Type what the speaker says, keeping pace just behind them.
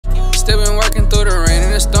still been working through the rain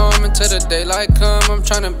and the storm until the daylight come. I'm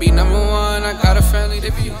trying to be #1. I got a family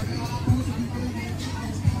to be.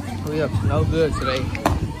 We up to no good today.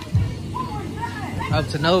 Up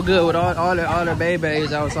to no good with all the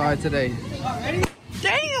babies outside today.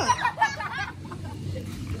 Damn!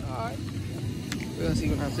 Alright. We're gonna see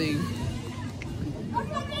when I see you.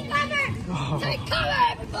 Take cover,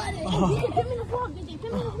 everybody! Oh. Give me the vlog, DJ.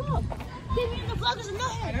 Give me the vlog. Give me the vlog as a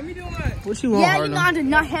nuthead. Let me do it. What you want, Harlem? Yeah, you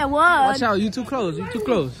know the nuthead was. Watch out, you too close. You too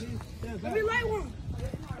close. Let me light one.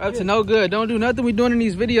 Up to no good. Don't do nothing we doing in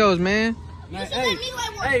these videos, man. Man,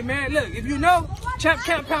 hey, man, look, if you know, Champ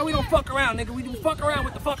Pound, we don't fuck around, nigga. We do fuck around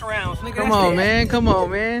with the fuck arounds, nigga. Come on, man. Come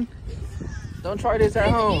on, man. Don't try this at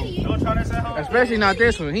home. Don't try this at home. Especially not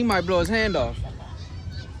this one. He might blow his hand off.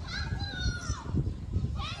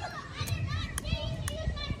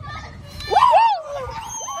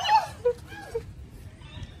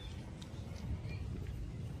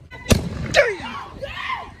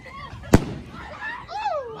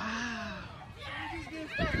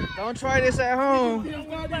 Don't try this at home.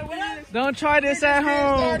 Don't try this at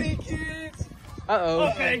home. Uh-oh.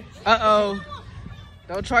 Okay. Uh-oh.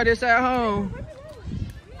 Don't try this at home.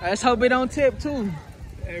 Let's hope it don't tip, too.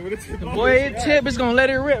 Hey, what a tip. Boy, it tip is going to let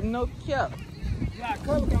it rip. No cap.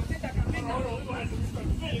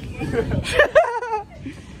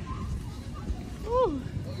 Ooh.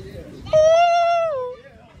 Ooh.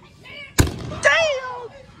 Damn.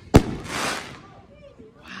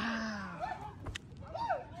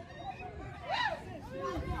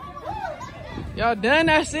 Y'all done?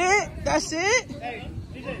 That's it? That's it? Hey,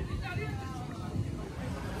 DJ.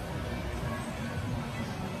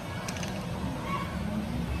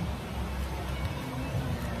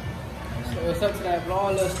 So what's up to that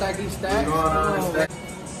vlog, little stacky stack? Oh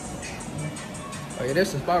yeah, this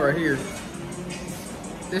is the spot right here.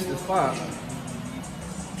 This is the spot.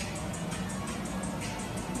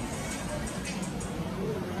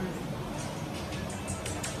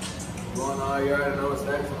 Going on, you already know what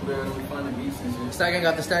stacks on there. We find the beats and shit. Stack ain't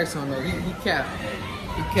got the stacks on though. He capped.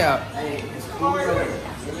 He capped. Hey, it's cool.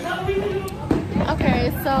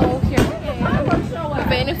 Okay, so here we are. We're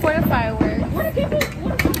waiting for the fireworks.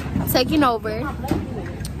 Taking over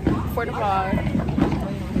for the vlog.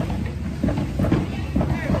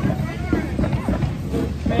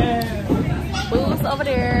 Boo's over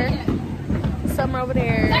there. Summer over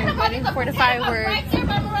there. Waiting for the fireworks.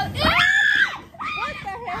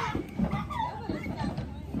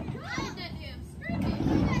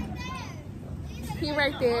 He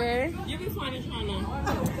right there. You be funny trying to.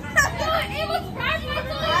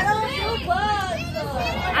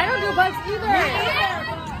 I don't do bugs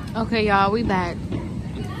either. Okay, y'all, we back.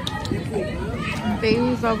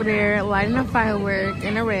 Baby's over there lighting a firework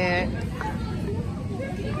in the red.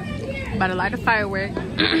 About to light a firework.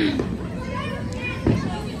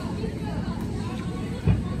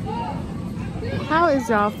 How is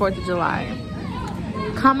y'all 4th of July?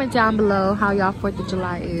 Comment down below how y'all 4th of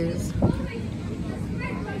July is.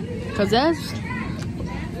 Cause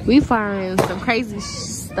we firing some crazy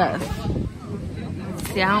stuff.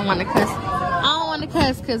 See, I don't want to cuss. I don't want to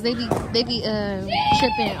cuss because they be tripping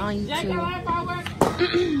on YouTube.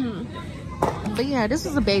 But yeah, this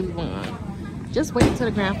is a baby one. Just wait until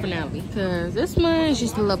the grand finale because this one is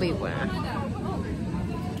just a little baby one.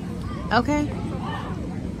 Okay.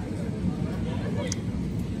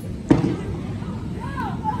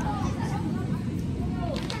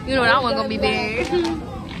 You know that one gonna be big.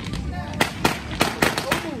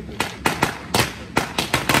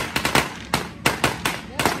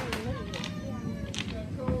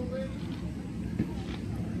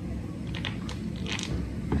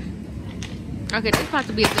 Okay, this about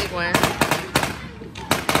to be a big one.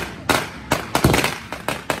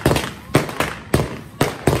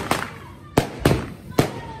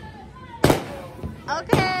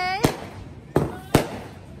 Okay.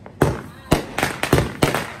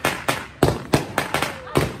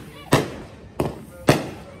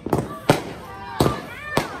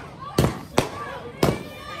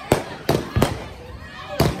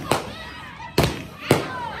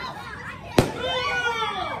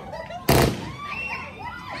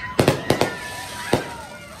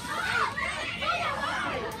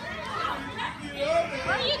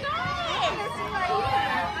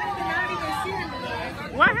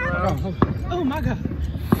 Oh my god.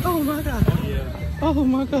 Oh my god. Oh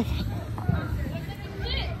my god.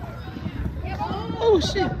 Oh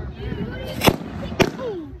shit.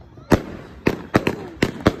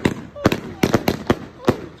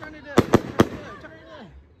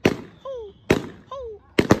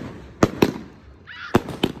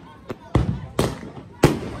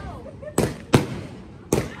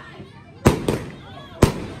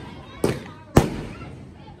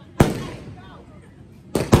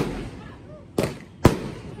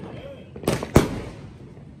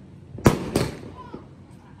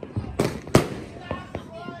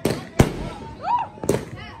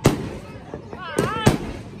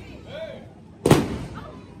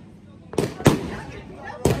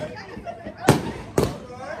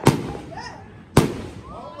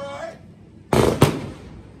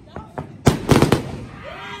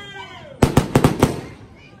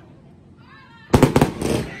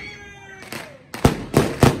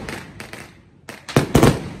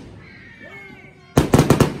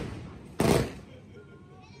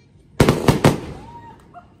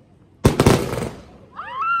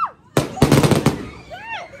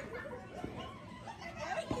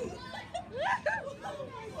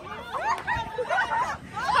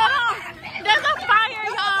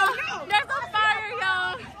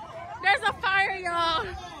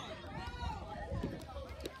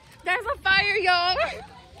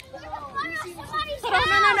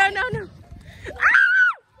 no. Ah!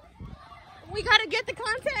 We gotta get the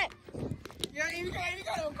content. Yeah, you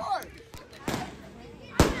gotta record.